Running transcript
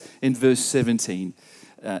in verse 17.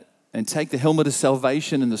 And take the helmet of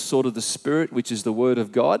salvation and the sword of the Spirit, which is the word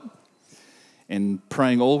of God, and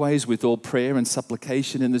praying always with all prayer and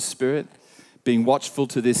supplication in the Spirit, being watchful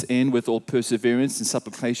to this end with all perseverance and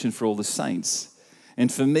supplication for all the saints. And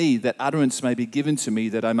for me, that utterance may be given to me,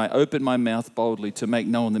 that I may open my mouth boldly to make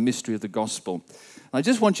known the mystery of the gospel. I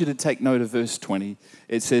just want you to take note of verse 20.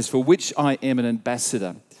 It says, for which I am an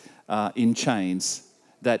ambassador in chains,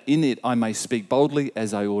 that in it I may speak boldly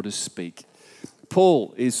as I ought to speak.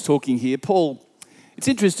 Paul is talking here. It's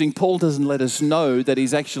interesting, Paul doesn't let us know that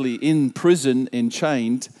he's actually in prison and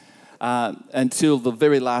chained until the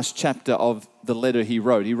very last chapter of the letter he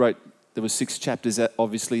wrote. There were 6 chapters,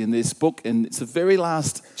 obviously, in this book, and it's the very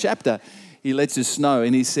last chapter he lets us know,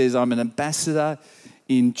 and he says, I'm an ambassador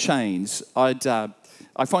in chains. I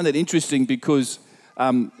find that interesting because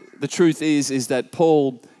the truth is that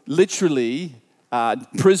Paul literally,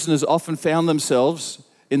 prisoners often found themselves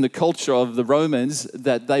in the culture of the Romans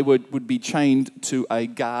that they would be chained to a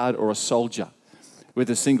guard or a soldier with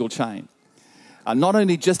a single chain. Not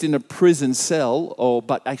only just in a prison cell,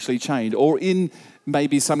 but actually chained, or in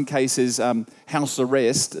maybe some cases house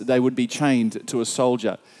arrest, they would be chained to a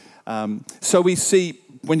soldier. So we see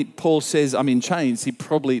when Paul says, I'm in chains, he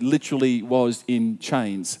probably literally was in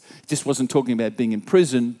chains. He just wasn't talking about being in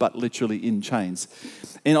prison, but literally in chains.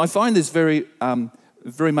 And I find this very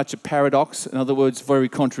much a paradox. In other words, very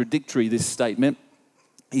contradictory, this statement.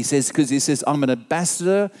 He says, I'm an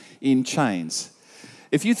ambassador in chains.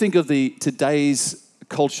 If you think of today's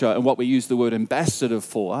culture and what we use the word ambassador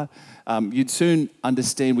for, you'd soon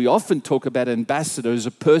understand we often talk about ambassador as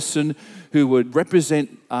a person who would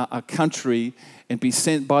represent a country and be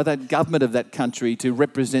sent by that government of that country to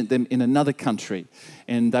represent them in another country.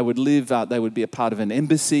 And they would they would be a part of an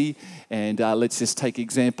embassy. And let's just take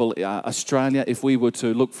example, Australia. If we were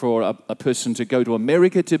to look for a person to go to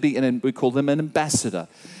America to be, we call them an ambassador.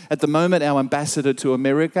 At the moment, our ambassador to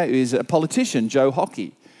America is a politician, Joe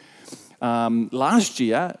Hockey. Last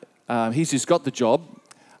year, he's just got the job.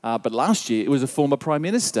 But last year, it was a former Prime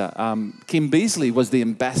Minister. Kim Beazley was the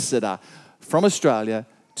ambassador from Australia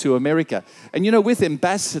to America. And with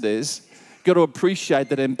ambassadors, you've got to appreciate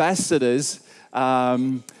that ambassadors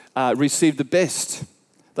receive the best.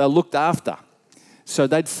 They're looked after. So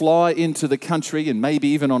they'd fly into the country and maybe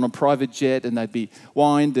even on a private jet, and they'd be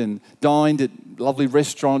wined and dined at lovely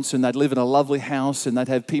restaurants, and they'd live in a lovely house, and they'd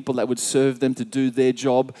have people that would serve them to do their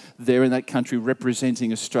job there in that country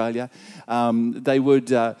representing Australia.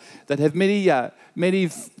 They'd have many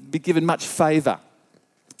be given much favour.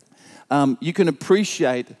 You can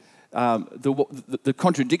appreciate the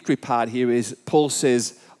contradictory part here is Paul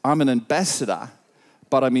says, I'm an ambassador,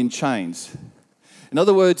 but I'm in chains. In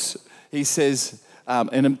other words, he says,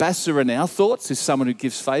 an ambassador in our thoughts is someone who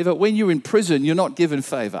gives favour. When you're in prison, you're not given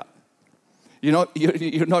favour.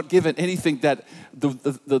 You're not given anything that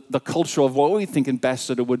the culture of what we think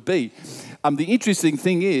ambassador would be. The interesting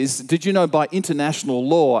thing is, did you know by international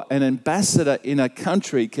law, an ambassador in a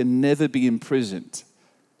country can never be imprisoned?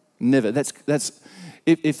 Never. That's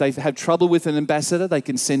if they have trouble with an ambassador, they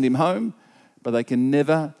can send him home, but they can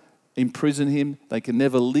never imprison him. They can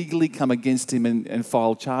never legally come against him and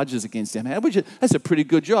file charges against him. That's a pretty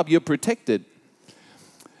good job. You're protected.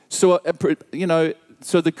 So,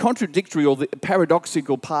 so the contradictory or the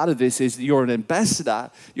paradoxical part of this is you're an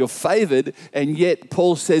ambassador, you're favoured, and yet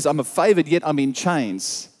Paul says, I'm a favoured, yet I'm in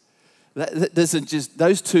chains. That doesn't just,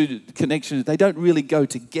 those two connections, they don't really go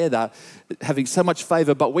together, having so much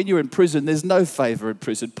favour. But when you're in prison, there's no favour in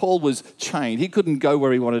prison. Paul was chained. He couldn't go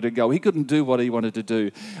where he wanted to go. He couldn't do what he wanted to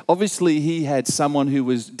do. Obviously, he had someone who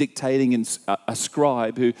was dictating, and a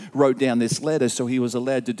scribe who wrote down this letter, so he was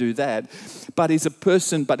allowed to do that. But he's a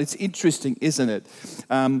person, but it's interesting, isn't it?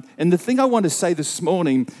 And the thing I want to say this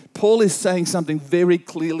morning, Paul is saying something very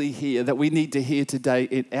clearly here that we need to hear today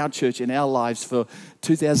in our church, in our lives for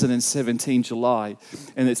 2017 July,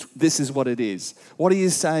 and this is what it is. What he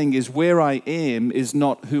is saying is where I am is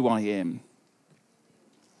not who I am.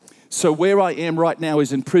 So where I am right now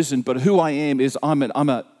is in prison, but who I am is I'm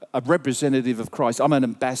a representative of Christ. I'm an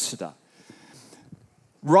ambassador.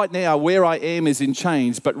 Right now, where I am is in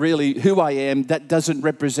chains, but really who I am, that does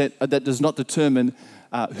not determine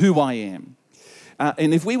who I am.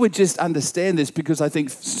 And if we would just understand this, because I think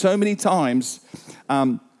so many times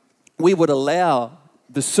we would allow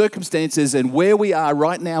the circumstances and where we are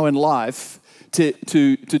right now in life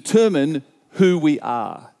to determine who we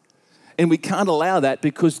are. And we can't allow that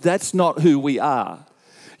because that's not who we are.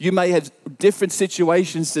 You may have different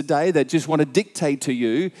situations today that just want to dictate to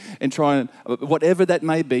you and try and, whatever that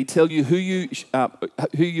may be, tell you who you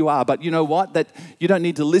are. But you know what? That you don't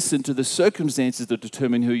need to listen to the circumstances to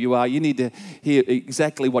determine who you are. You need to hear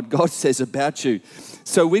exactly what God says about you.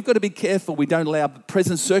 So we've got to be careful we don't allow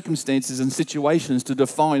present circumstances and situations to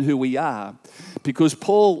define who we are. Because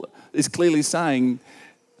Paul is clearly saying,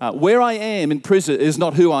 where I am in prison is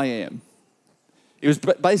not who I am. He was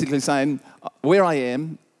basically saying, where I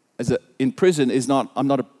am in prison is not, I'm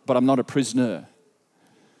not a prisoner.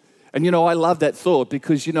 And I love that thought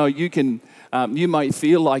because, you might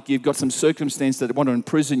feel like you've got some circumstance that want to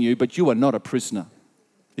imprison you, but you are not a prisoner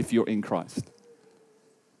if you're in Christ.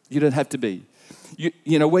 You don't have to be.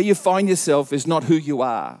 Where you find yourself is not who you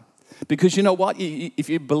are. Because you know what? If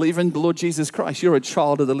you believe in the Lord Jesus Christ, you're a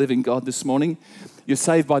child of the living God this morning. You're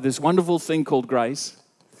saved by this wonderful thing called grace.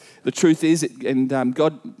 The truth is, and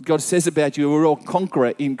God says about you, we're all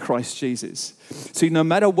conqueror in Christ Jesus. So no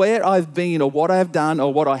matter where I've been or what I've done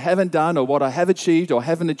or what I haven't done or what I have achieved or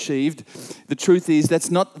haven't achieved, the truth is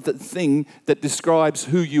that's not the thing that describes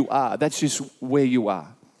who you are. That's just where you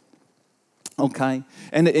are. Okay?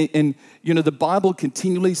 And the Bible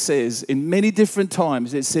continually says in many different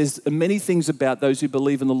times, it says many things about those who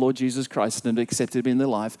believe in the Lord Jesus Christ and have accepted Him in their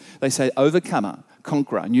life. They say overcomer,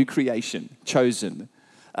 conqueror, new creation, chosen,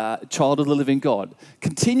 child of the living God.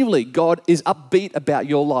 Continually, God is upbeat about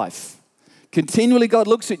your life. Continually, God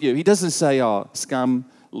looks at you. He doesn't say, oh, scum,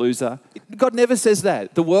 loser. God never says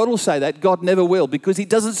that. The world will say that. God never will because He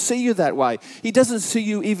doesn't see you that way. He doesn't see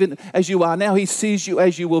you even as you are now. He sees you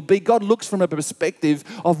as you will be. God looks from a perspective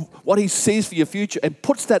of what He sees for your future and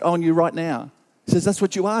puts that on you right now. He says, that's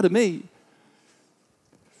what you are to me.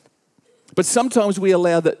 But sometimes we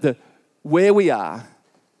allow the where we are,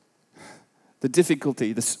 the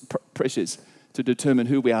difficulty, the pressures to determine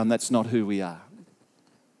who we are, and that's not who we are.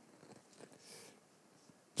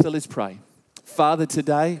 So let's pray. Father,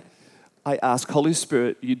 today I ask, Holy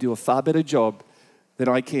Spirit, you do a far better job than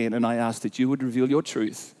I can, and I ask that you would reveal your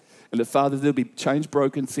truth. And that, Father, there'll be change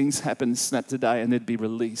broken, things happen, snap today, and there'd be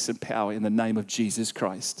release and power in the name of Jesus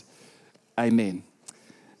Christ. Amen.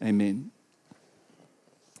 Amen.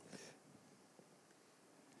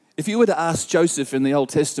 If you were to ask Joseph in the Old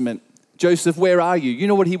Testament, Joseph, where are you? You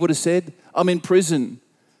know what he would have said? I'm in prison.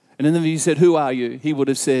 And then if you said, who are you? He would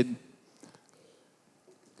have said,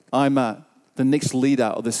 I'm the next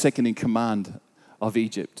leader or the second in command of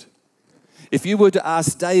Egypt. If you were to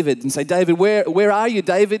ask David and say, David, where are you,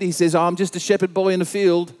 David? He says, I'm just a shepherd boy in the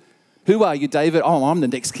field. Who are you, David? Oh, I'm the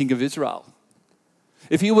next king of Israel.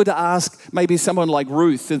 If you were to ask maybe someone like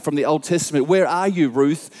Ruth from the Old Testament, where are you,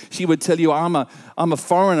 Ruth? She would tell you, I'm a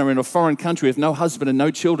foreigner in a foreign country with no husband and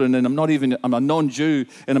no children, and I'm a non-Jew,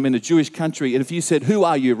 and I'm in a Jewish country. And if you said, who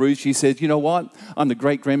are you, Ruth? She said, you know what? I'm the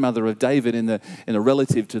great-grandmother of David and a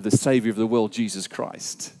relative to the Savior of the world, Jesus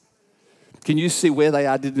Christ. Can you see where they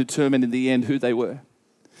are to determine in the end who they were?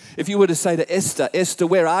 If you were to say to Esther, Esther,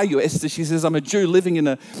 where are you? Esther, she says, I'm a Jew living in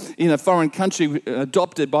a foreign country,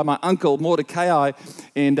 adopted by my uncle Mordecai.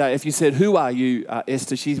 And if you said, who are you,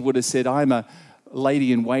 Esther? She would have said, I'm a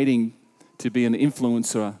lady in waiting to be an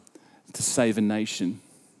influencer to save a nation.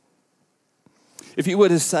 If you were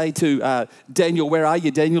to say to Daniel, where are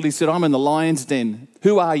you, Daniel? He said, I'm in the lion's den.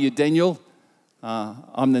 Who are you, Daniel?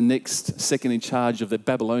 I'm the next second in charge of the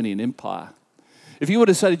Babylonian Empire. If you were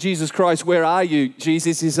to say to Jesus Christ, where are you,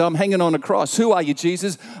 Jesus? He says, I'm hanging on a cross. Who are you,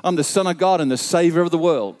 Jesus? I'm the Son of God and the Savior of the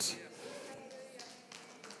world.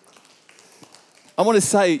 I want to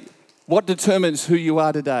say, what determines who you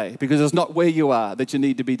are today? Because it's not where you are that you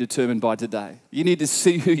need to be determined by today. You need to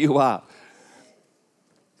see who you are.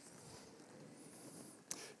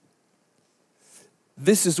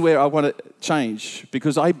 This is where I want to change,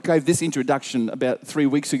 because I gave this introduction about 3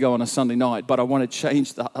 weeks ago on a Sunday night, but I want to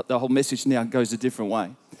change the whole message now. It goes a different way.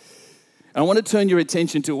 And I want to turn your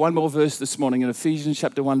attention to one more verse this morning in Ephesians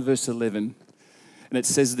chapter 1, verse 11. And it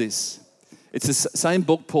says this. It's the same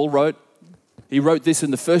book Paul wrote. He wrote this in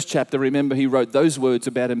the first chapter. Remember, he wrote those words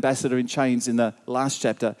about ambassador in chains in the last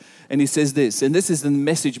chapter. And he says this, and this is the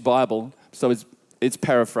Message Bible, so it's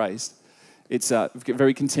paraphrased. It's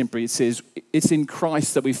very contemporary. It says, it's in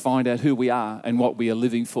Christ that we find out who we are and what we are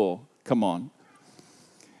living for. Come on.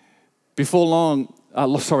 Long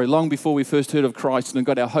before we first heard of Christ and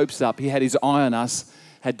got our hopes up, He had His eye on us,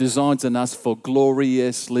 had designs on us for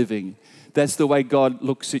glorious living. That's the way God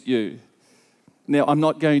looks at you. Now, I'm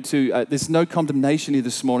not going to, there's no condemnation here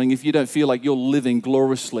this morning. If you don't feel like you're living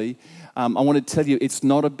gloriously, I want to tell you, it's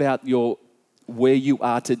not about where you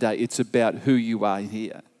are today. It's about who you are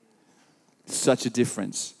here. Such a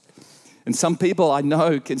difference. And some people I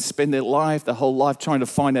know can spend their whole life trying to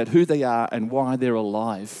find out who they are and why they're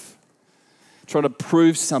alive. Trying to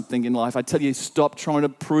prove something in life. I tell you, stop trying to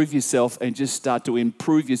prove yourself and just start to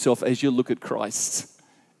improve yourself as you look at Christ,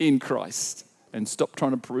 in Christ, and stop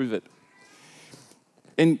trying to prove it.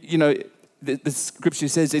 And, the scripture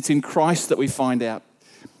says it's in Christ that we find out.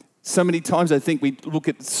 So many times I think we look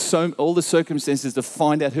at all the circumstances to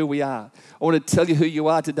find out who we are. I want to tell you who you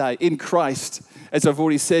are today. In Christ, as I've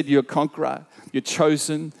already said, you're a conqueror. You're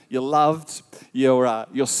chosen. You're loved.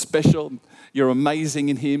 You're special. You're amazing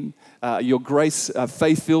in Him. You're grace,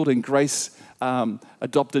 faith-filled and grace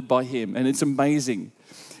adopted by Him. And it's amazing.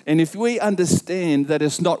 And if we understand that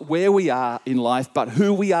it's not where we are in life, but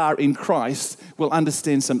who we are in Christ, we'll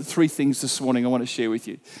understand three things this morning I want to share with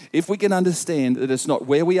you. If we can understand that it's not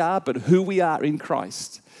where we are, but who we are in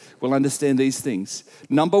Christ, we'll understand these things.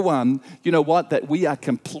 Number one, you know what? That we are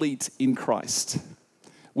complete in Christ.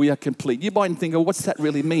 We are complete. You might think, what's that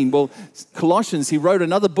really mean? Well, Colossians, he wrote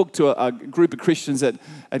another book to a group of Christians at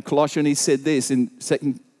Colossians, and he said this in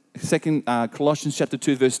Second Colossians chapter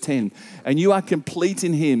 2, verse 10. And you are complete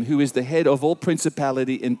in Him who is the head of all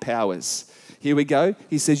principality and powers. Here we go.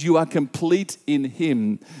 He says you are complete in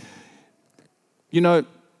Him.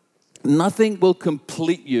 Nothing will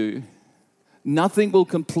complete you. Nothing will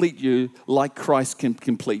complete you like Christ can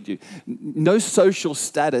complete you. No social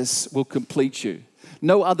status will complete you.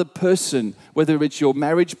 No other person, whether it's your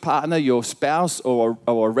marriage partner, your spouse, or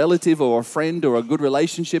a relative, or a friend, or a good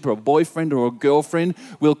relationship, or a boyfriend, or a girlfriend,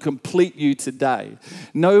 will complete you today.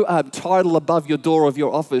 No title above your door of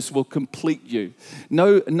your office will complete you.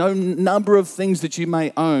 No number of things that you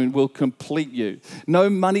may own will complete you. No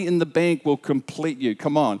money in the bank will complete you.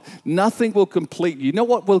 Come on. Nothing will complete you. You know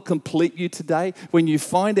what will complete you today? When you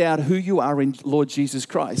find out who you are in Lord Jesus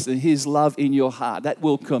Christ and His love in your heart. That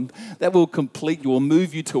will complete you, will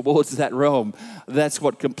move you towards that realm. That's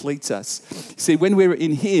what completes us. See, when we're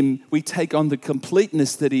in Him, we take on the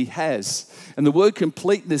completeness that He has. And the word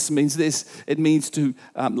completeness means this. It means to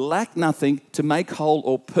lack nothing, to make whole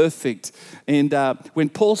or perfect. And when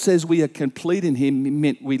Paul says we are complete in Him, it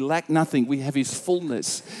meant we lack nothing. We have His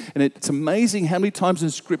fullness. And it's amazing how many times in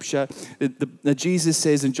Scripture that Jesus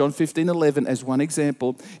says in John 15:11, as one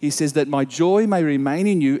example, He says that my joy may remain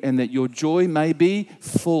in you and that your joy may be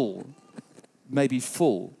full. May be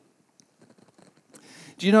full.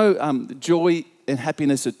 Do you know joy and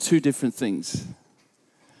happiness are two different things?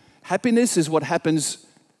 Happiness is what happens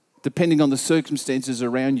depending on the circumstances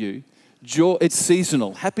around you. Joy, it's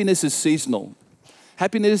seasonal. Happiness is seasonal.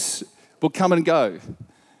 Happiness will come and go.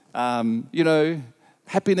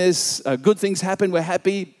 Happiness, good things happen, we're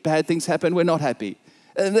happy. Bad things happen, we're not happy.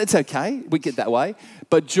 And that's okay, we get that way.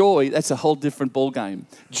 But joy, that's a whole different ballgame.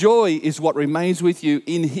 Joy is what remains with you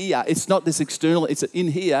in here. It's not this external, it's in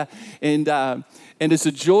here. And it's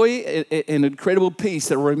a joy and incredible peace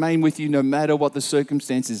that will remain with you no matter what the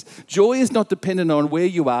circumstances. Joy is not dependent on where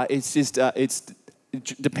you are. It's just it's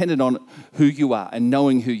dependent on who you are and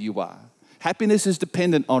knowing who you are. Happiness is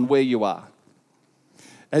dependent on where you are.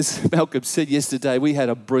 As Malcolm said yesterday, we had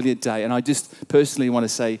a brilliant day, and I just personally want to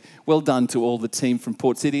say well done to all the team from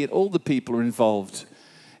Port City and all the people who are involved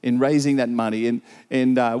in raising that money.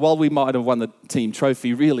 And while we might have won the team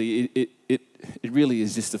trophy, really, it really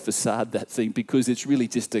is just a facade, that thing, because it's really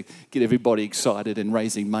just to get everybody excited and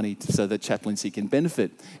raising money so that chaplaincy can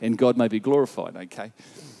benefit and God may be glorified, okay?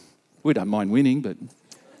 We don't mind winning, but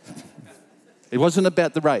it wasn't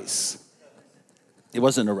about the race. It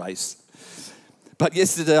wasn't a race. But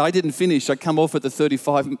yesterday I didn't finish. I come off at the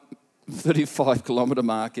 35 kilometre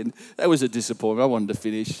mark, and that was a disappointment. I wanted to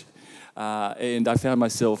finish. And I found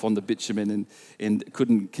myself on the bitumen and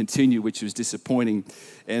couldn't continue, which was disappointing.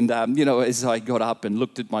 And, as I got up and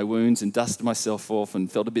looked at my wounds and dusted myself off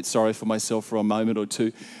and felt a bit sorry for myself for a moment or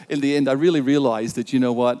two, in the end I really realised that,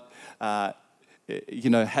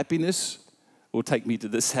 happiness will take me to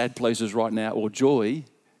the sad places right now, or joy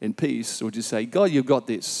and peace will just say, God, you've got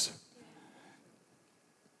this.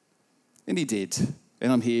 And He did.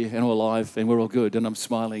 And I'm here and I'm alive and we're all good and I'm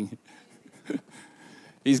smiling.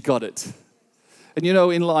 He's got it. And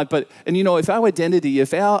in life, if our identity,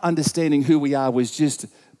 if our understanding who we are was just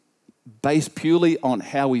based purely on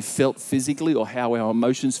how we felt physically or how our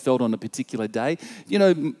emotions felt on a particular day,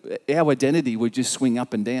 our identity would just swing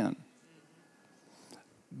up and down.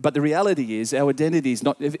 But the reality is our identity is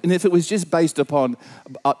not, and if it was just based upon,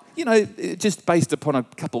 a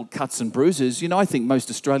couple cuts and bruises, I think most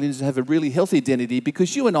Australians have a really healthy identity,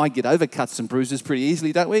 because you and I get over cuts and bruises pretty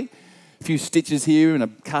easily, don't we? A few stitches here and a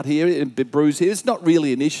cut here and a bruise here. It's not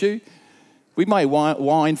really an issue. We may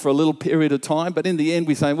whine for a little period of time, but in the end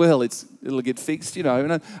we say, well, it'll get fixed, you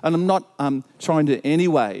know. And I'm not trying to in any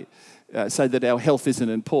way say that our health isn't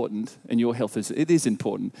important and your health is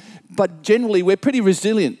important. But generally we're pretty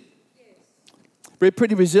resilient. We're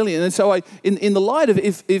pretty resilient. And so in the light of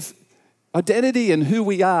if identity and who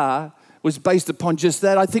we are was based upon just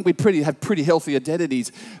that, I think we have pretty healthy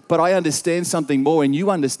identities. But I understand something more, and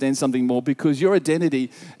you understand something more, because your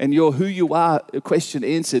identity and your who you are question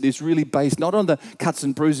answered is really based not on the cuts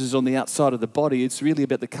and bruises on the outside of the body. It's really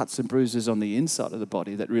about the cuts and bruises on the inside of the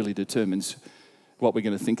body that really determines what we're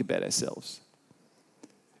going to think about ourselves.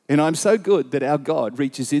 And I'm so good that our God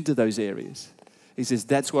reaches into those areas. He says,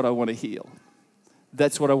 that's what I want to heal.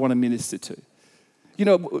 That's what I want to minister to. You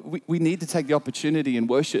know, we need to take the opportunity and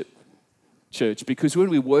worship, church, because when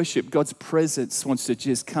we worship, God's presence wants to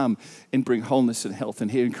just come and bring wholeness and health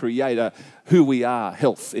and here and create who we are,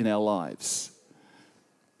 health in our lives.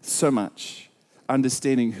 So much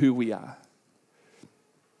understanding who we are.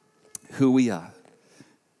 Who we are.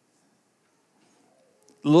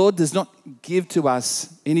 The Lord does not give to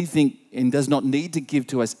us anything and does not need to give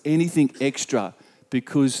to us anything extra,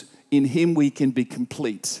 because in Him we can be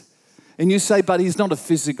complete. And you say, but He's not a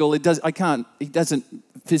physical. He doesn't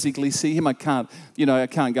physically see Him. I can't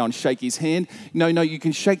go and shake His hand. No, you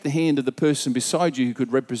can shake the hand of the person beside you who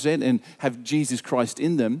could represent and have Jesus Christ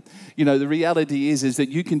in them. You know, the reality is that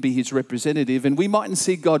you can be His representative, and we mightn't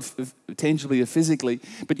see God tangibly or physically,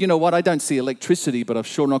 but you know what? I don't see electricity, but I'm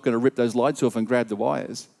sure not going to rip those lights off and grab the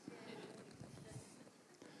wires.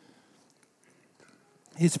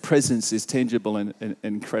 His presence is tangible and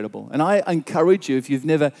incredible. And I encourage you, if you've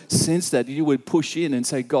never sensed that, you would push in and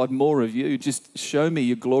say, God, more of you. Just show me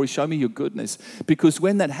your glory, show me your goodness. Because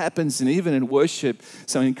when that happens, and even in worship,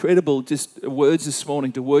 some incredible just words this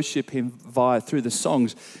morning to worship Him through the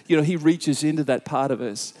songs, you know, He reaches into that part of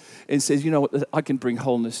us and says, you know what, I can bring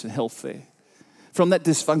wholeness and health there. From that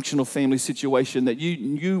dysfunctional family situation that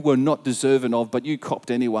you were not deserving of, but you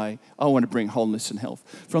copped anyway, I want to bring wholeness and health.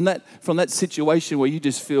 From that situation where you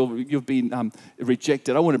just feel you've been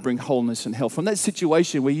rejected, I want to bring wholeness and health. From that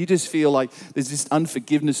situation where you just feel like there's this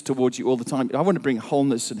unforgiveness towards you all the time, I want to bring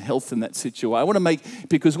wholeness and health in that situation. I want to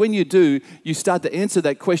because when you do, you start to answer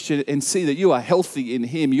that question and see that you are healthy in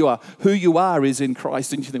Him. Who you are is in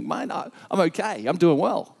Christ. And you think, man, I'm okay, I'm doing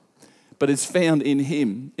well. But it's found in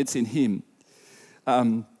Him, it's in Him.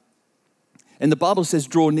 And the Bible says,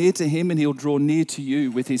 draw near to Him and He'll draw near to you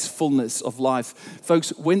with His fullness of life.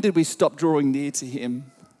 Folks, when did we stop drawing near to Him?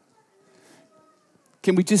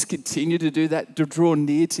 Can we just continue to do that, to draw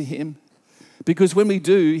near to Him? Because when we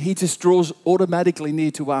do, He just draws automatically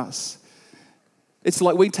near to us. It's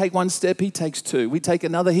like we take one step, He takes two. We take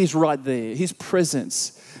another, He's right there. His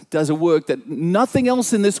presence does a work that nothing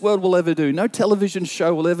else in this world will ever do. No television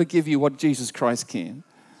show will ever give you what Jesus Christ can.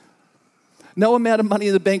 No amount of money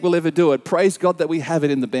in the bank will ever do it. Praise God that we have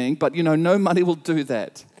it in the bank, but you know, no money will do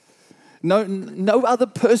that. No other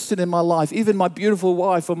person in my life, even my beautiful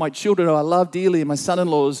wife or my children who I love dearly and my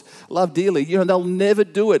son-in-laws love dearly, you know, they'll never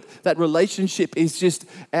do it. That relationship is just,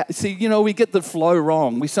 we get the flow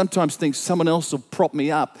wrong. We sometimes think someone else will prop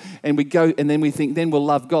me up, and we go, and then we think, then we'll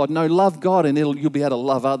love God. No, love God and you'll be able to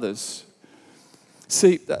love others.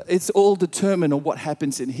 See, it's all determined on what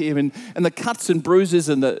happens in here. And the cuts and bruises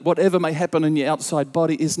and whatever may happen in your outside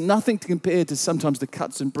body is nothing to compare to sometimes the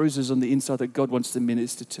cuts and bruises on the inside that God wants to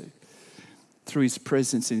minister to through His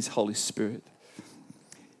presence and His Holy Spirit.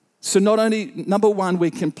 So not only, number one, we're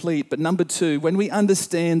complete, but number two, when we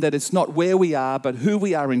understand that it's not where we are, but who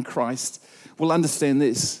we are in Christ, we'll understand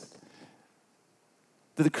this,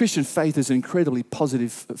 that the Christian faith is an incredibly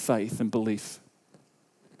positive faith and belief.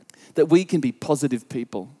 That we can be positive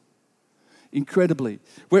people. Incredibly.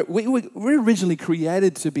 We're originally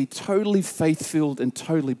created to be totally faith-filled and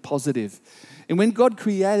totally positive. And when God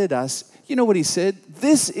created us, you know what He said?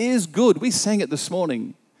 This is good. We sang it this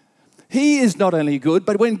morning. He is not only good,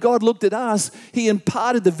 but when God looked at us, He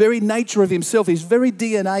imparted the very nature of Himself, His very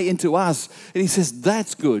DNA into us. And He says,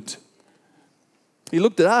 that's good. He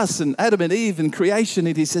looked at us and Adam and Eve and creation,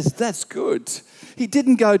 and He says, that's good. He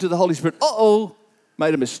didn't go to the Holy Spirit,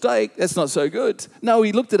 made a mistake, that's not so good. No,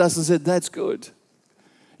 He looked at us and said, that's good.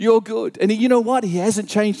 You're good. And you know what? He hasn't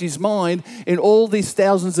changed His mind in all these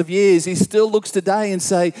thousands of years. He still looks today and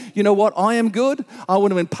say, you know what? I am good. I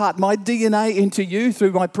want to impart my DNA into you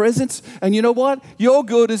through my presence. And you know what? You're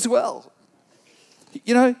good as well.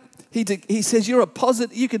 You know, he says you're a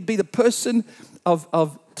positive, you could be the person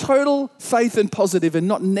of total faith and positive and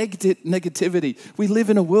not negativity. We live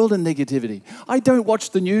in a world of negativity. I don't watch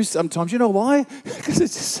the news sometimes. You know why? Because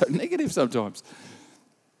it's just so negative sometimes.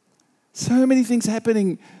 So many things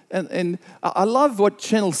happening And I love what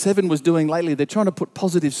Channel 7 was doing lately. They're trying to put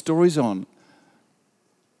positive stories on.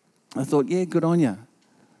 I thought, yeah, good on you.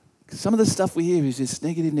 Some of the stuff we hear is just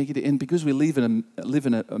negative. And because we live in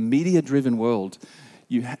a media-driven world,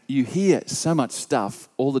 you hear so much stuff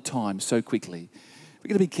all the time so quickly. We've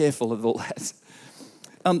got to be careful of all that.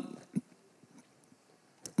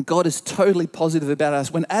 God is totally positive about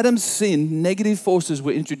us. When Adam sinned, negative forces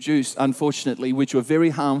were introduced, unfortunately, which were very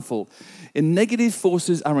harmful. And negative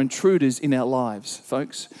forces are intruders in our lives,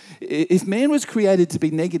 folks. If man was created to be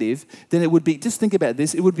negative, then it would be, just think about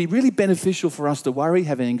this, it would be really beneficial for us to worry,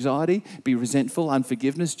 have anxiety, be resentful,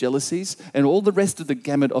 unforgiveness, jealousies, and all the rest of the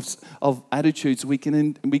gamut of attitudes we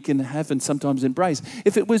can have and sometimes embrace.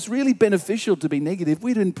 If it was really beneficial to be negative,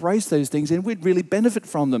 we'd embrace those things and we'd really benefit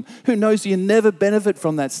from them. Who knows, you never benefit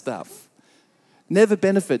from that stuff. Never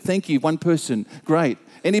benefit. Thank you, one person. Great.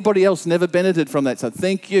 Anybody else never benefited from that stuff?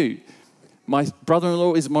 Thank you. My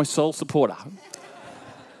brother-in-law is my sole supporter.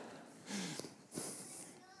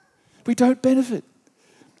 We don't benefit.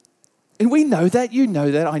 And we know that, you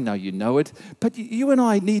know that, I know you know it. But you and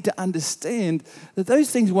I need to understand that those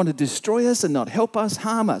things want to destroy us and not help us,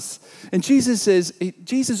 harm us. And Jesus says,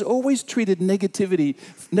 Jesus always treated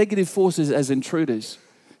negative forces as intruders.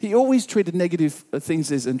 He always treated negative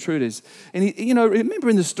things as intruders. And, remember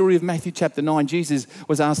in the story of Matthew chapter 9, Jesus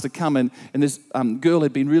was asked to come and this girl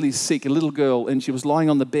had been really sick, a little girl, and she was lying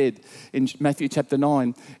on the bed in Matthew chapter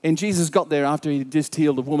 9. And Jesus got there after he just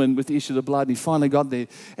healed a woman with the issue of blood, and he finally got there.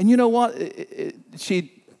 And you know what?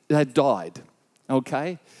 She had died,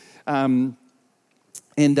 okay? And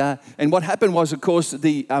what happened was, of course,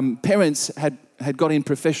 the parents had got in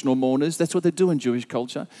professional mourners. That's what they do in Jewish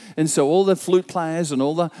culture. And so all the flute players and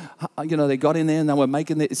all the, they got in there and they were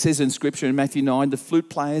making, it says in Scripture in Matthew 9, the flute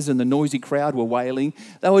players and the noisy crowd were wailing.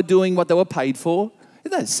 They were doing what they were paid for.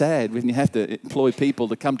 Isn't that sad when you have to employ people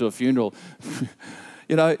to come to a funeral?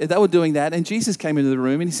 They were doing that. And Jesus came into the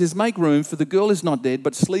room and he says, make room, for the girl is not dead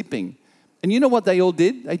but sleeping. And you know what they all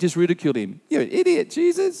did? They just ridiculed him. You're an idiot,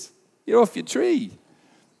 Jesus. You're off your tree.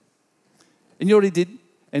 And you know what he did?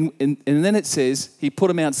 And then it says he put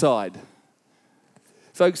them outside.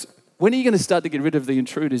 Folks, when are you going to start to get rid of the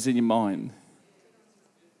intruders in your mind?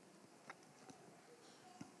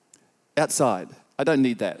 Outside. I don't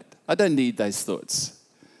need that. I don't need those thoughts.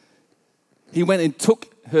 He went and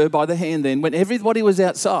took her by the hand then. When everybody was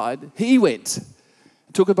outside, he went,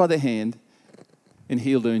 took her by the hand and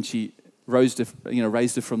healed her, and she raised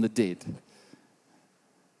her from the dead.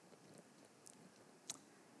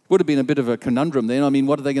 Would have been a bit of a conundrum then. I mean,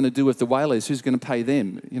 what are they going to do with the wailers? Who's going to pay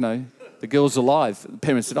them? The girl's alive. The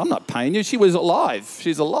parents said, I'm not paying you. She was alive.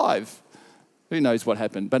 She's alive. Who knows what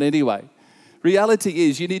happened? But anyway, reality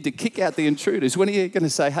is you need to kick out the intruders. When are you going to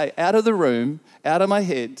say, hey, out of the room, out of my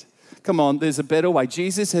head, come on, there's a better way.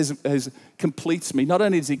 Jesus has completes me. Not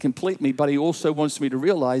only does he complete me, but he also wants me to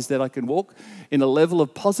realize that I can walk in a level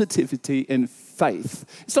of positivity and faith.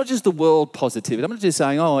 It's not just the world positivity. I'm not just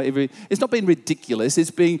saying, it's not being ridiculous. It's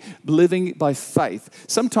being living by faith.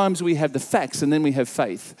 Sometimes we have the facts and then we have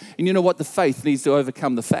faith. And you know what? The faith needs to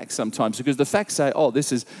overcome the facts sometimes, because the facts say,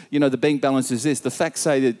 this is, the bank balance is this. The facts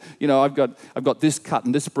say that, I've got this cut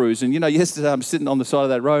and this bruise. And, yesterday I'm sitting on the side of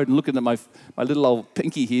that road and looking at my little old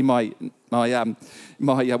pinky here, my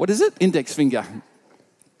what is it? Index finger.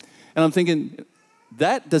 And I'm thinking,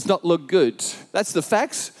 that does not look good. That's the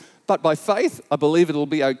facts. But by faith, I believe it'll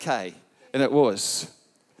be okay. And it was.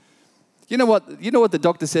 You know what the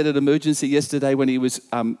doctor said at emergency yesterday when he was,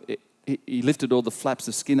 he lifted all the flaps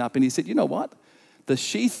of skin up and he said, you know what? The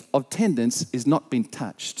sheath of tendons is not been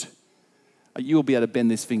touched. You'll be able to bend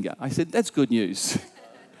this finger. I said, that's good news.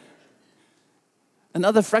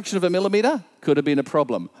 Another fraction of a millimeter could have been a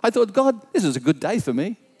problem. I thought, God, this is a good day for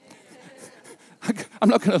me. I'm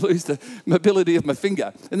not going to lose the mobility of my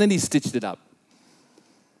finger. And then he stitched it up.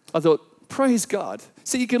 I thought, praise God.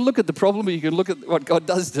 See, you can look at the problem, or you can look at what God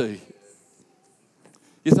does do.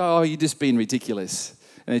 You thought, you're just being ridiculous.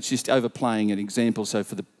 And it's just overplaying an example, so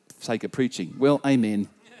for the sake of preaching. Well, amen.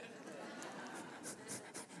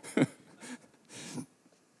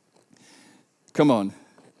 Come on,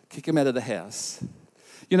 kick him out of the house.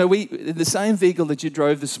 In the same vehicle that you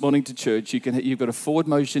drove this morning to church, you've got a forward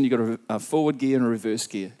motion, you've got a forward gear and a reverse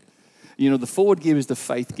gear. The forward gear is the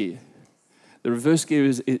faith gear. The reverse gear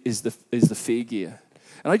is the fear gear.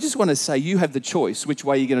 And I just want to say, you have the choice which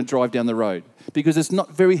way you're going to drive down the road, because it's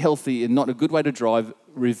not very healthy and not a good way to drive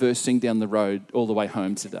reversing down the road all the way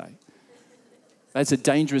home today. That's a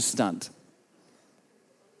dangerous stunt.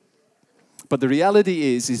 But the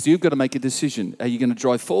reality is you've got to make a decision. Are you going to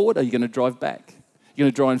drive forward or are you going to drive back? You're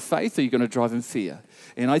going to drive in faith or you're going to drive in fear?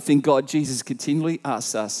 And I think God, Jesus, continually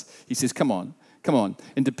asks us, he says, come on.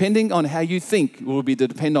 And depending on how you think will be to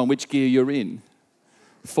depend on which gear you're in,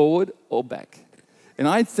 forward or back. And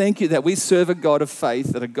I thank you that we serve a God of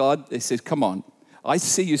faith, that a God that says, come on, I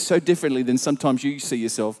see you so differently than sometimes you see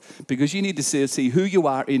yourself, because you need to see who you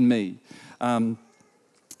are in me.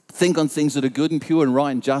 Think on things that are good and pure and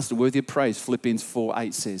right and just and worthy of praise, Philippians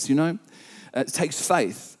 4:8 says. It takes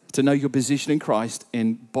faith to know your position in Christ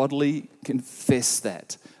and boldly confess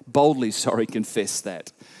that.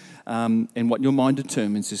 And what your mind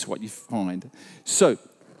determines is what you find. So,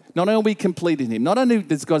 not only are we complete in Him, not only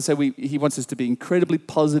does God say He wants us to be incredibly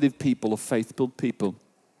positive people or faith-filled people,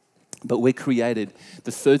 but we're created.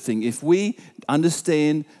 The third thing, if we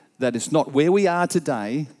understand that it's not where we are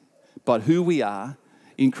today, but who we are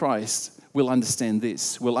in Christ, we'll understand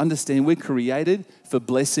this. We'll understand we're created for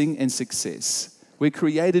blessing and success. We're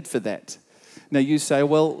created for that. Now you say,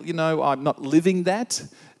 well, I'm not living that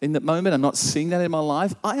in that moment. I'm not seeing that in my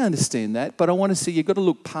life. I understand that, but I want to see you've got to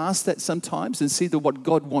look past that sometimes and see what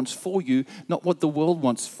God wants for you, not what the world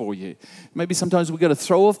wants for you. Maybe sometimes we've got to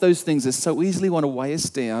throw off those things that so easily want to weigh us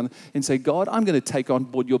down and say, God, I'm going to take on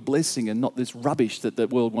board your blessing and not this rubbish that the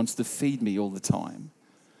world wants to feed me all the time.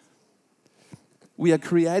 We are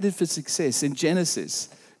created for success. In Genesis,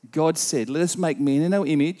 God said, let us make man in our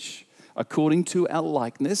image according to our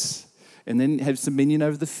likeness, and then have dominion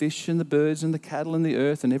over the fish and the birds and the cattle and the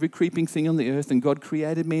earth and every creeping thing on the earth. And God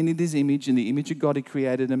created man in His image. In the image of God He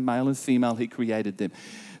created them, male and female He created them.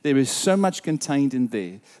 There is so much contained in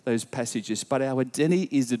there, those passages. But our identity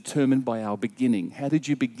is determined by our beginning. How did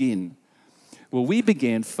you begin? Well, we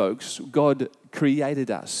began, folks. God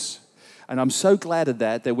created us. And I'm so glad of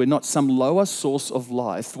that we're not some lower source of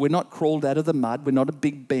life. We're not crawled out of the mud. We're not a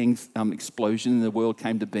big bang explosion and the world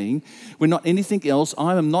came to being. We're not anything else.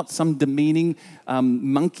 I am not some demeaning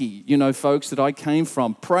monkey, folks, that I came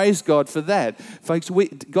from. Praise God for that. Folks,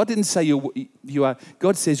 God didn't say you are.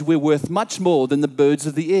 God says we're worth much more than the birds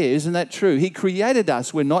of the air. Isn't that true? He created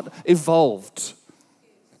us. We're not evolved.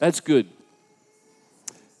 That's good.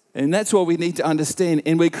 And that's what we need to understand.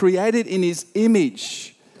 And we're created in His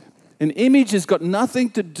image. An image has got nothing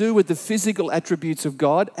to do with the physical attributes of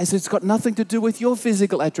God, as it's got nothing to do with your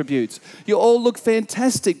physical attributes. You all look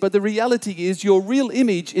fantastic, but the reality is your real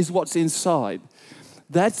image is what's inside.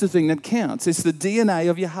 That's the thing that counts. It's the DNA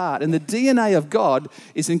of your heart. And the DNA of God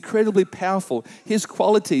is incredibly powerful. His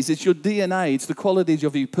qualities, it's your DNA. It's the qualities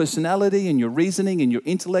of your personality and your reasoning and your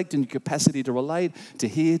intellect and your capacity to relate, to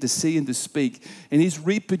hear, to see, and to speak. And He's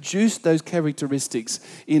reproduced those characteristics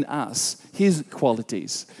in us, His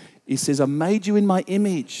qualities. He says, I made you in my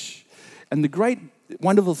image. And the great,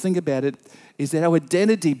 wonderful thing about it is that our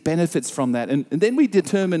identity benefits from that. And then we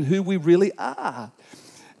determine who we really are.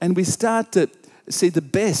 And we start to see the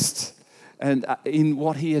best and in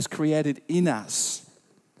what He has created in us.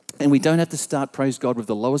 And we don't have to start, praise God, with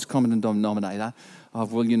the lowest common denominator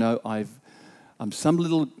of, I'm some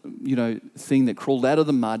little, thing that crawled out of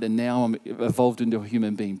the mud and now I'm evolved into a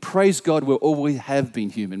human being. Praise God, we always have been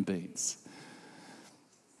human beings.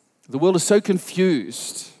 The world is so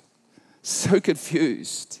confused.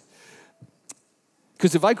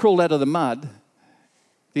 Because if I crawled out of the mud,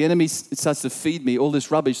 the enemy starts to feed me all this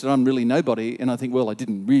rubbish that I'm really nobody, and I think, well, I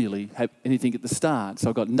didn't really have anything at the start, so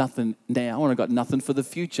I've got nothing now, and I've got nothing for the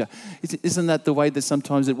future. Isn't that the way that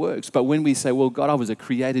sometimes it works? But when we say, well, God, I was a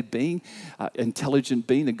created being, intelligent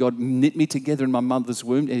being, that God knit me together in my mother's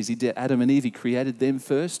womb, as He did Adam and Eve, He created them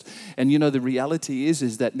first. And the reality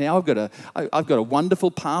is that now I've got a wonderful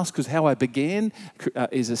past, because how I began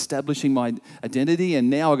is establishing my identity, and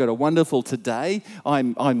now I've got a wonderful today.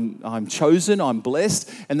 I'm chosen, I'm blessed.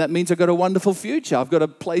 And that means I've got a wonderful future. I've got a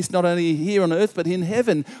place not only here on earth, but in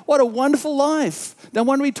heaven. What a wonderful life. No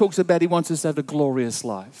wonder He talks about He wants us to have a glorious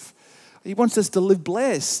life. He wants us to live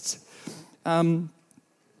blessed.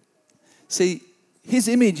 See, His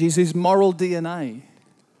image is His moral DNA.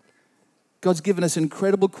 God's given us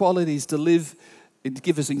incredible qualities to live, to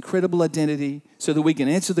give us incredible identity so that we can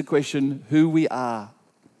answer the question, who we are.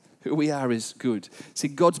 Who we are is good. See,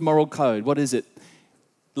 God's moral code, what is it?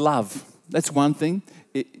 Love. That's one thing.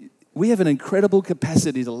 We have an incredible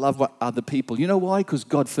capacity to love other people. You know why? Because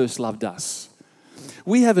God first loved us.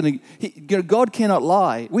 God cannot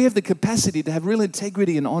lie. We have the capacity to have real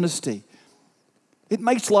integrity and honesty. It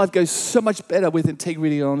makes life go so much better with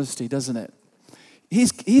integrity and honesty, doesn't it?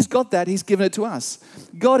 He's got that. He's given it to us.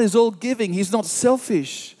 God is all giving. He's not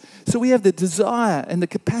selfish. So we have the desire and the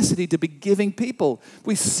capacity to be giving people.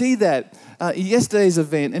 We see that yesterday's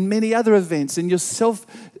event and many other events and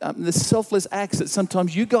the selfless acts that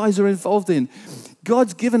sometimes you guys are involved in.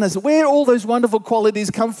 God's given us. Where all those wonderful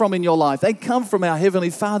qualities come from in your life? They come from our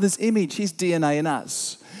Heavenly Father's image, His DNA in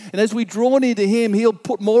us. And as we draw near to Him, He'll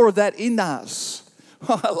put more of that in us.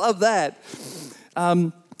 I love that.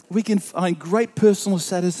 We can find great personal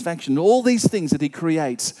satisfaction. All these things that He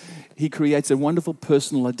creates a wonderful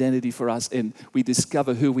personal identity for us, and we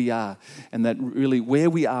discover who we are. And that really where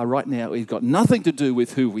we are right now has got nothing to do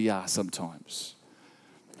with who we are sometimes.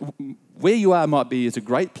 Where you are might be is a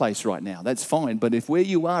great place right now. That's fine. But if where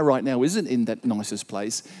you are right now isn't in that nicest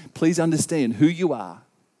place, please understand who you are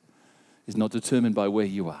is not determined by where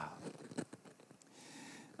you are.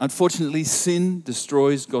 Unfortunately, sin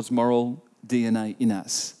destroys God's moral DNA in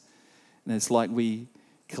us. And it's like we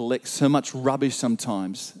collect so much rubbish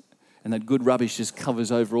sometimes, and that good rubbish just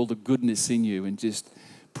covers over all the goodness in you and just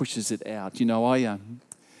pushes it out. You know, I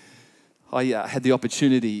had the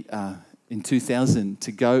opportunity in 2000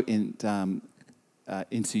 to go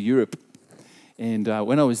into Europe. And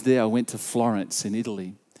when I was there, I went to Florence in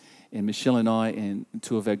Italy. And Michelle and I and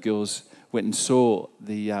two of our girls went and saw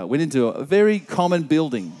went into a very common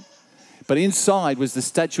building. But inside was the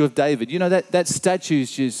statue of David. You know, that statue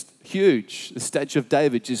is just huge. The statue of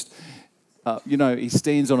David just, he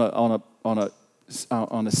stands on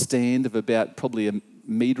a stand of about probably a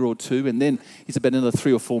meter or two, and then he's about another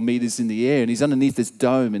 3 or 4 meters in the air, and he's underneath this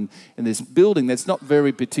dome and this building that's not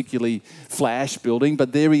very particularly flash building,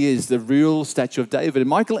 but there he is, the real statue of David. And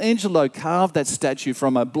Michelangelo carved that statue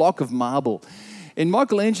from a block of marble. And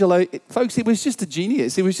Michelangelo, folks, he was just a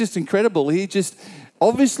genius. He was just incredible. He just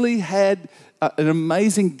obviously had an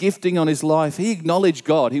amazing gifting on his life. He acknowledged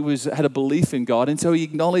God. He had a belief in God, and so he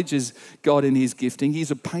acknowledges God in his gifting.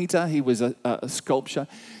 He's a painter. He was a sculptor.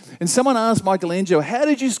 And someone asked Michelangelo, how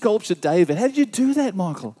did you sculpture David? How did you do that,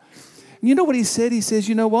 Michael? And you know what he said? He says,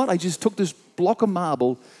 you know what? I just took this block of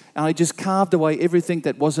marble and I just carved away everything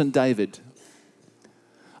that wasn't David.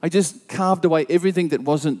 I just carved away everything that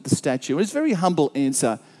wasn't the statue. And it's a very humble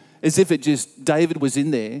answer, as if it just, David was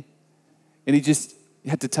in there and he just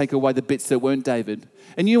had to take away the bits that weren't David.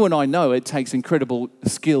 And you and I know it takes incredible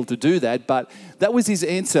skill to do that, but that was his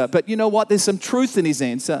answer. But you know what? There's some truth in his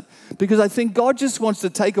answer, because I think God just wants to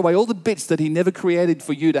take away all the bits that He never created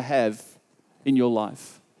for you to have in your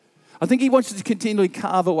life. I think He wants to continually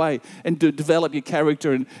carve away and to develop your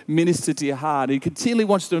character and minister to your heart. He continually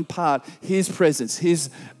wants to impart His presence,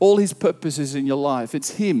 all His purposes in your life. It's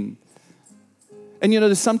Him. And you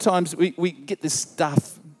know, sometimes we get this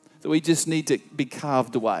stuff that we just need to be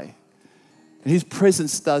carved away. And His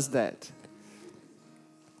presence does that.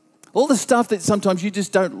 All the stuff that sometimes you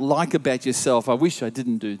just don't like about yourself. I wish I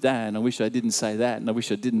didn't do that, and I wish I didn't say that, and I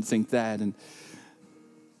wish I didn't think that. And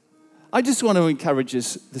I just want to encourage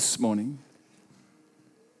us this morning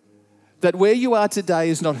that where you are today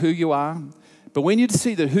is not who you are, but when you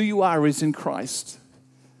see that who you are is in Christ,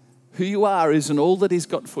 who you are is in all that He's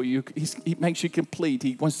got for you. He makes you complete.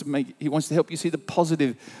 He wants to help you see the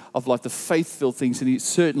positive of life, the faith-filled things. And He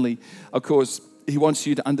certainly, of course, He wants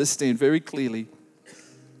you to understand very clearly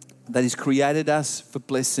that He's created us for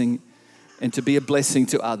blessing and to be a blessing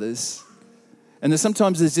to others. And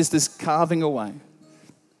sometimes there's just this carving away.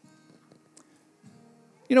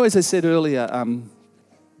 You know, as I said earlier,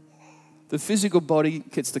 the physical body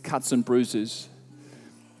gets the cuts and bruises.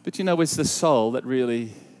 But you know, it's the soul that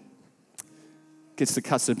really gets the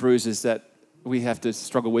cuts and bruises that we have to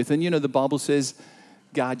struggle with. And you know, the Bible says,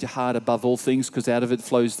 guard your heart above all things, because out of it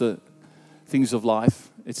flows the things of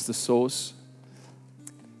life. It's the source.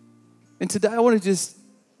 And today I want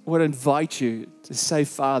to invite you to say,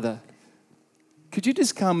 Father, could you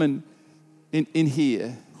just come and in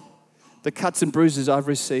here, the cuts and bruises I've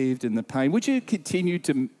received and the pain, would you continue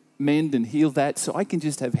to mend and heal that so I can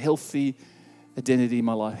just have healthy identity in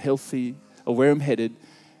my life, healthy or where I'm headed,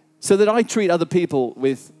 so that I treat other people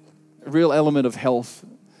with a real element of health.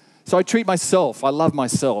 So I treat myself. I love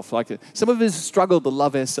myself. Some of us struggle to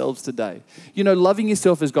love ourselves today. You know, loving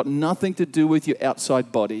yourself has got nothing to do with your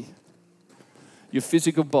outside body. Your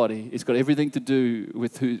physical body. It's got everything to do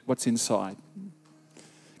with what's inside.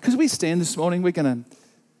 Because we stand this morning, we're going to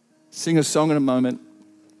sing a song in a moment.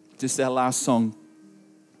 Just our last song.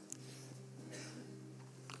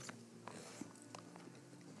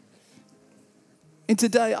 And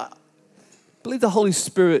today, I believe the Holy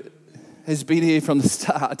Spirit has been here from the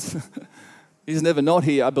start. He's never not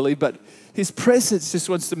here, I believe, but His presence just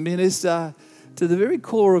wants to minister to the very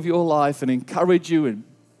core of your life and encourage you and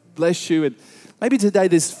bless you. And maybe today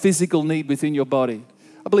there's physical need within your body.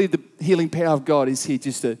 I believe the healing power of God is here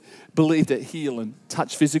just to believe that heal and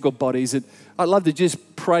touch physical bodies. And I'd love to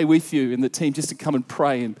just pray with you and the team just to come and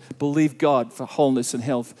pray and believe God for wholeness and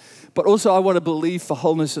health. But also I want to believe for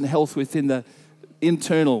wholeness and health within the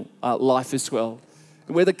internal life as well.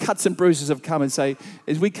 And where the cuts and bruises have come and say,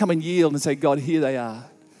 as we come and yield and say, God, here they are.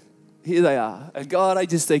 Here they are. And God, I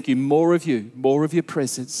just thank you, more of your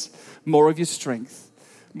presence, more of your strength,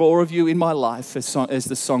 more of you in my life as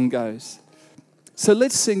the song goes. So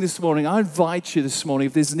let's sing this morning. I invite you this morning,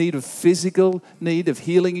 if there's need of physical need of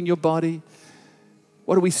healing in your body,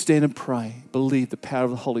 why don't we stand and pray? Believe the power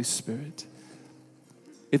of the Holy Spirit.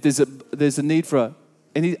 If there's a need for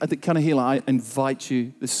any kind of healing, I invite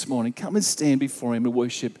you this morning. Come and stand before Him and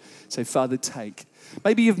worship. Say, Father, take.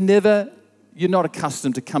 Maybe you're not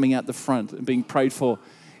accustomed to coming out the front and being prayed for.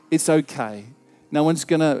 It's okay. No one's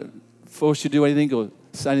going to force you to do anything or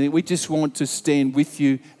say anything. We just want to stand with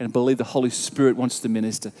you and believe the Holy Spirit wants to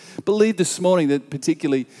minister. Believe this morning that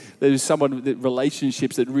particularly there's someone that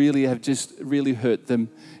relationships that really have just really hurt them.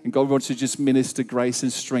 And God wants to just minister grace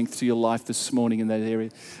and strength to your life this morning in that area.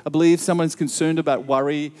 I believe someone's concerned about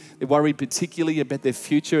worry. They're worried particularly about their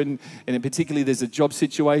future. And particularly there's a job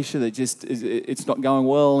situation that it's not going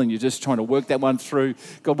well and you're just trying to work that one through.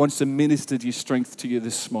 God wants to minister your strength to you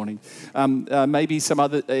this morning. Maybe some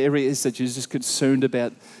other areas that you're just concerned about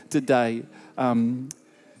today.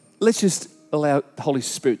 Let's just allow the Holy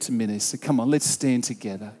Spirit to minister. Come on, let's stand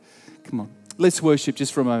together. Come on, let's worship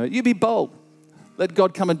just for a moment. You be bold. Let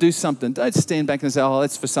God come and do something. Don't stand back and say, oh,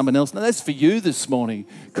 that's for someone else. No, that's for you this morning.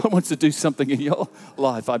 God wants to do something in your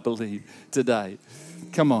life, I believe, today.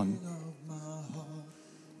 Come on.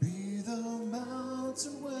 Be the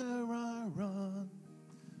mountain where I run,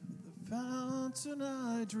 the fountain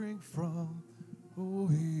I drink from. Oh,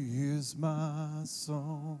 He is my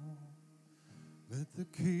song. Let the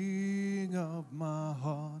King of my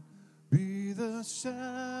heart be the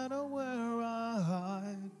shadow where I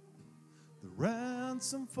hide, the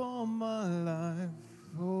ransom for my life.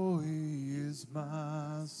 Oh, He is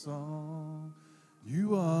my song.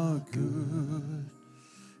 You are good,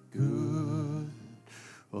 good.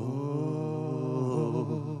 Oh,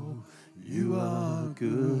 you are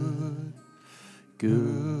good,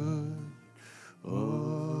 good. Oh,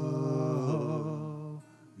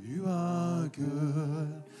 you are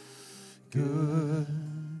good, good.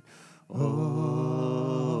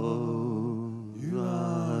 Oh, you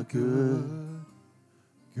are good,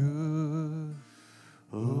 good.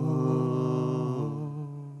 Oh,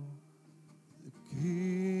 the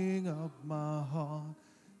King of my heart,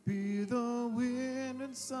 be the wind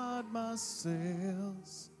inside my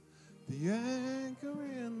sails, the anchor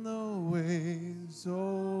in the waves.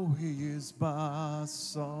 Oh, He is my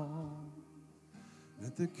song.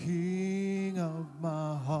 Let the King of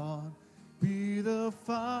my heart be the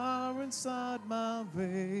fire inside my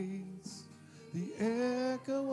veins, the echo